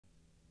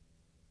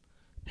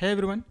Hey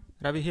everyone,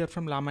 Ravi here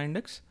from Llama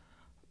Index.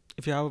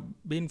 If you have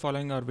been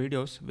following our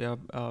videos, we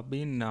have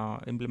been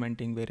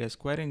implementing various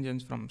query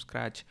engines from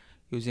scratch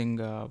using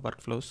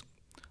workflows.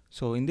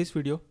 So in this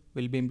video,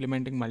 we'll be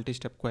implementing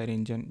multi-step query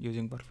engine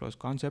using workflows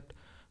concept.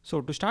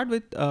 So to start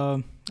with,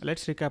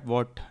 let's recap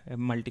what a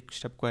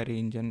multi-step query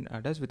engine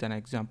does with an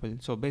example.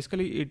 So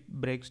basically it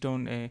breaks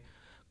down a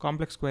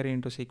complex query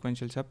into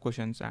sequential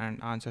sub-questions and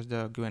answers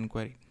the given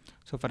query.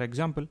 So for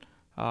example,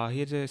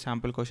 here's a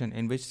sample question: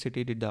 in which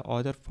city did the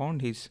author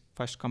found his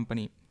first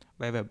company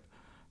by web?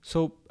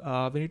 So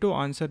we need to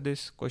answer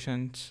these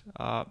questions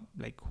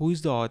like who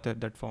is the author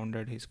that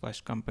founded his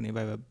first company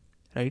by web,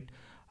 right?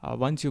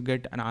 Once you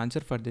get an answer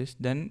for this,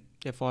 then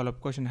a follow-up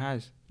question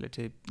has, let's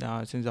say,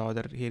 since the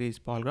author here is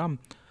Paul Graham,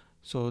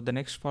 so the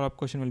next follow-up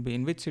question will be: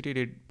 in which city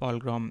did Paul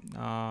Graham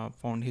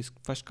found his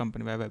first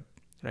company by web,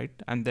 right?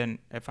 And then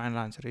a final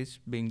answer is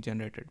being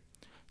generated.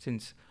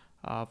 Since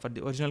for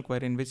the original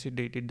query in which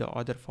city did the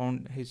author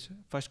found his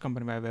first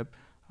company by web,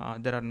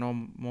 there are no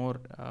more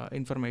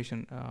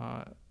information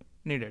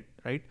needed,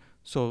 right?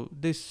 So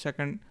this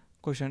second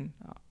question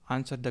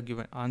answers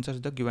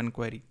the given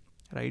query,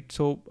 right?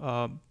 So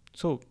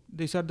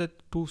these are the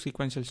two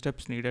sequential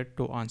steps needed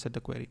to answer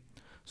the query.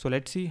 So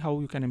let's see how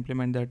you can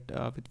implement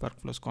that with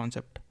workflows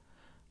concept.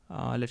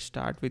 Let's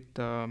start with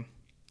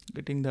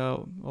getting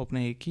the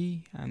OpenAI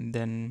key, and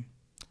then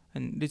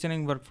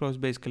designing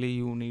workflows. Basically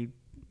you need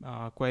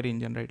query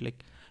engine, right?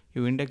 Like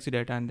you index the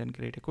data and then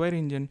create a query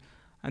engine,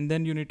 and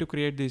then you need to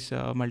create these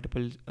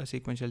multiple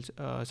sequential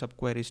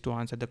subqueries to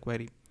answer the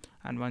query.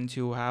 And once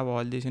you have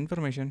all this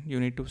information,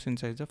 you need to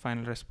synthesize the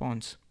final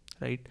response,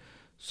 right?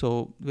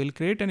 So we'll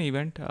create an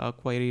event,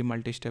 query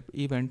multi-step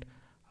event,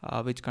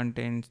 which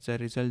contains the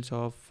results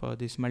of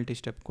this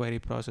multi-step query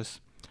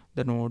process,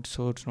 the nodes,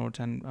 source nodes,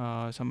 and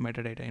some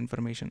metadata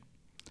information,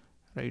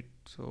 right?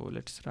 So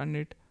let's run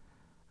it.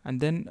 And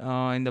then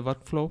in the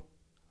workflow,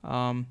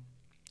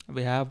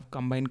 we have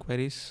combined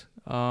queries,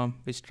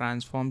 which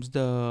transforms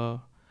the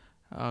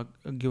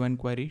given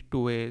query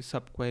to a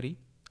subquery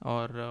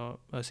or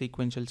a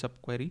sequential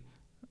subquery.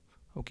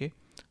 Okay,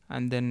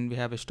 and then we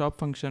have a stop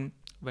function.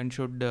 When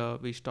should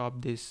we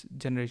stop this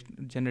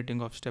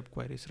generating of step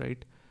queries,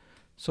 right?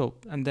 So,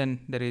 and then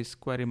there is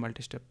query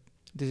multi-step.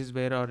 This is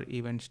where our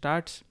event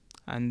starts,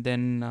 and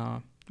then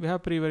we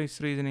have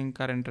previous reasoning,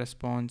 current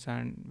response,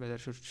 and whether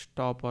should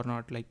stop or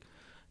not. Like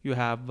you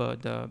have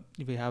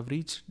we have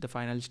reached the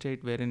final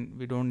state wherein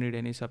we don't need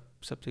any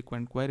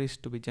subsequent queries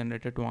to be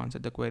generated to answer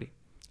the query,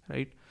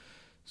 right?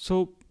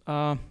 So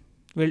well,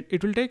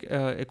 it will take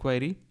a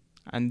query,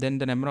 and then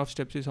the number of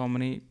steps is how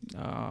many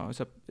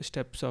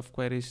steps of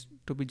queries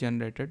to be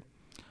generated.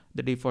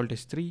 The default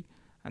is 3,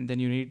 and then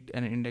you need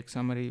an index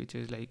summary, which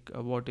is like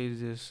what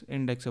is this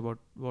index about,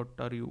 what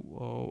are you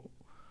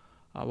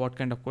what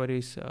kind of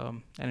queries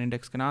an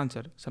index can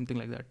answer, something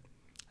like that.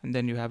 And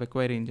then you have a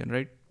query engine,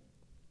 right?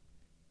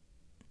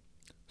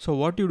 So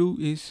what you do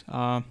is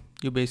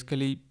you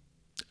basically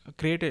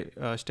create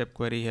a step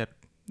query here,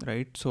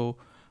 right? So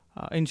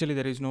initially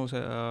there is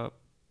no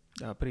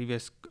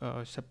previous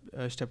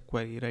step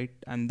query, right?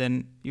 And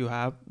then you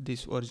have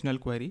this original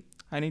query.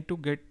 I need to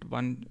get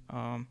one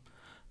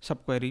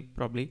subquery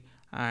probably,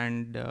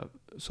 and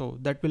so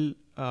that will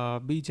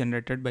be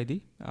generated by the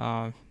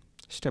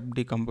step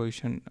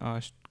decomposition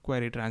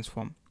query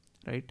transform,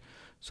 right?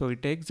 So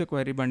it takes the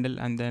query bundle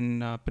and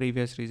then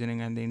previous reasoning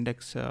and the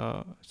index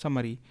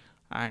summary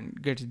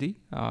and gets the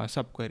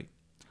subquery.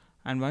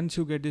 And once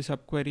you get the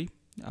subquery,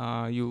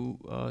 you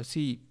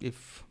see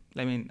if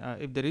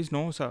if there is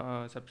no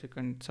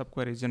subsequent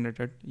subqueries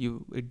generated,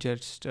 it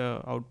just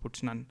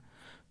outputs none.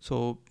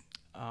 So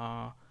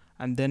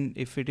and then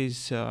if it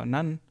is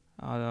none,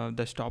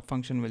 the stop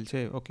function will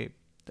say, okay,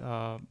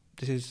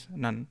 this is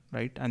none,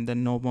 right? And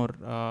then no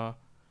more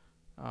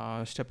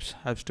steps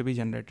has to be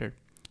generated.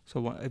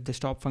 So if the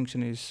stop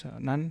function is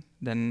none,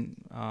 then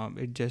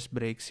it just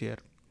breaks here.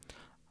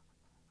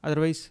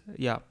 Otherwise,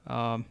 yeah,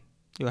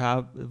 you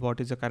have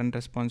what is the current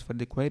response for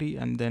the query,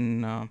 and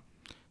then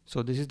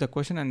so this is the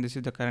question and this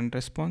is the current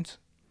response.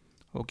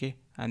 Okay,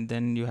 and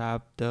then you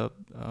have the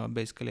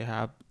basically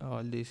have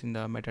all this in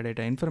the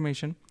metadata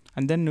information,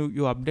 and then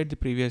you update the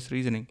previous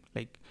reasoning.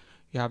 Like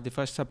you have the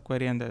first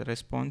subquery and the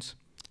response.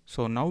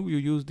 So now you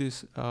use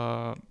this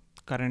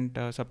current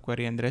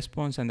subquery and the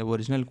response and the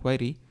original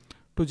query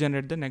to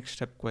generate the next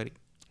step query.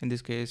 In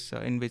this case,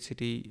 in which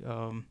city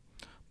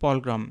Paul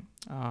Graham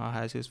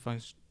has his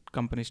first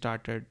company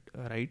started,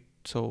 right?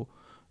 So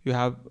you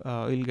have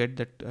you'll get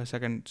that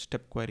second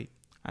step query,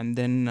 and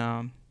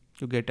then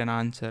you get an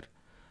answer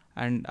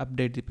and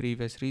update the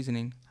previous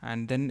reasoning,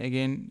 and then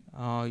again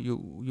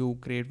you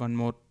create one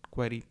more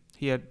query.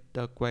 Here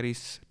the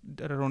queries,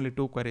 there are only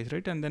 2 queries,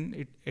 right? And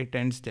then it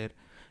ends there.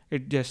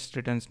 It just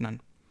returns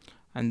none.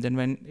 And then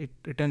when it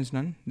returns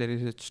none, there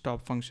is a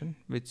stop function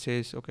which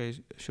says, okay,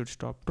 should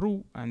stop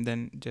true, and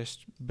then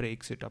just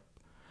breaks it up.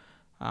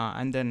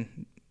 And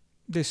then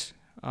this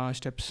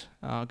steps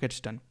gets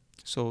done.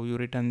 So you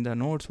return the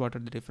nodes, what are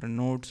the different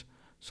nodes,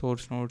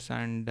 source nodes,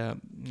 and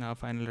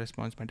final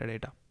response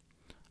metadata.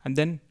 and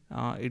then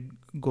it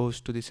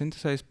goes to the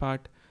synthesize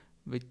part,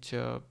 which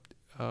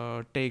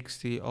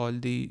takes all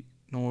the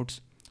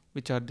nodes,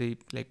 which are the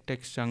like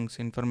text chunks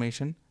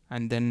information,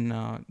 and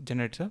then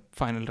generates a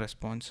final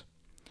response.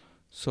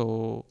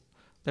 So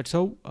that's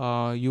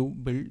how you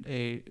build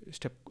a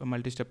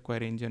multi-step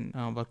query engine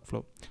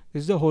workflow.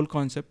 This is the whole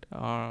concept.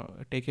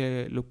 Take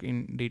a look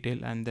in detail,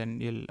 and then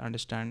you'll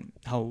understand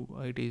how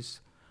it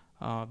is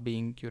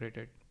being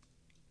curated.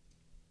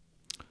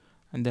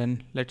 And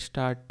then let's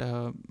start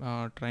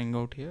trying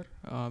out here.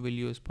 We'll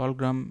use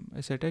polygram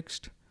as a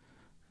text,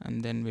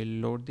 and then we'll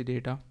load the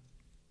data,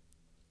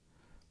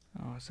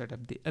 set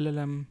up the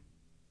LLM,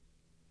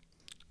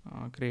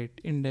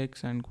 create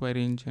index and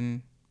query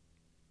engine,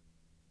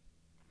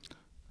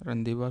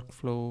 run the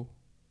workflow,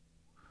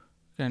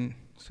 then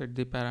set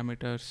the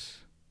parameters,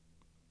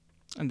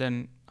 and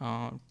then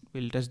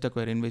we'll test the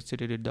query in which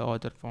city did the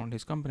author found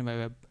his company by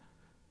web.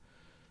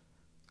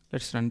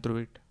 Let's run through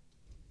it.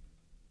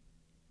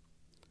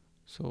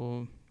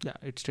 So yeah,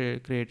 it's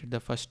created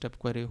the first step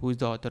query, who is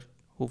the author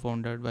who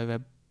founded by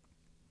web,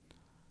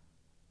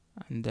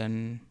 and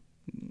then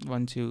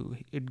once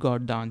it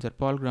got the answer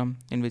polygram,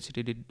 in which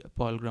city did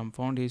polygram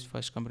found his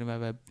first company by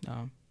web,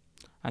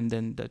 and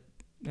then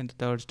in the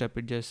third step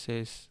it just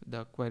says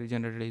the query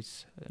generated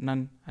is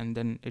none, and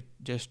then it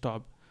just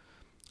stopped.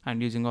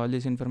 And using all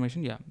this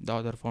information, yeah, the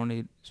author found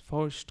his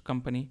first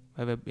company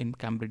by web in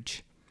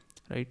Cambridge,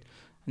 right?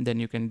 And then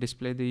you can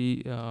display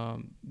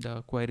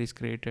the queries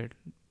created,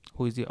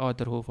 who is the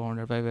author who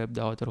founded by web.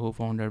 The author who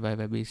founded by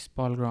web is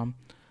polygram,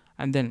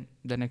 and then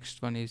the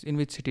next one is in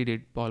which city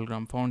did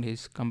polygram found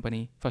his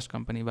first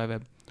company by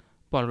web.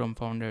 Polygram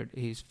founded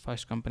his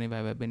first company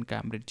by web in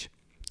Cambridge,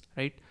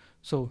 right?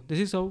 So this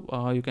is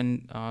how you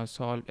can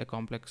solve a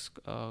complex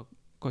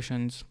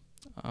questions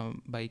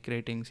by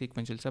creating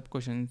sequential sub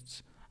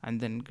questions, and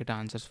then get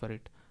answers for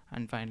it,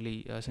 and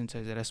finally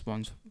synthesize a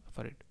response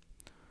for it.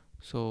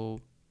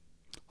 So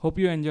hope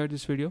you enjoyed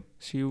this video.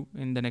 See you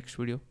in the next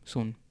video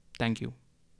soon. Thank you.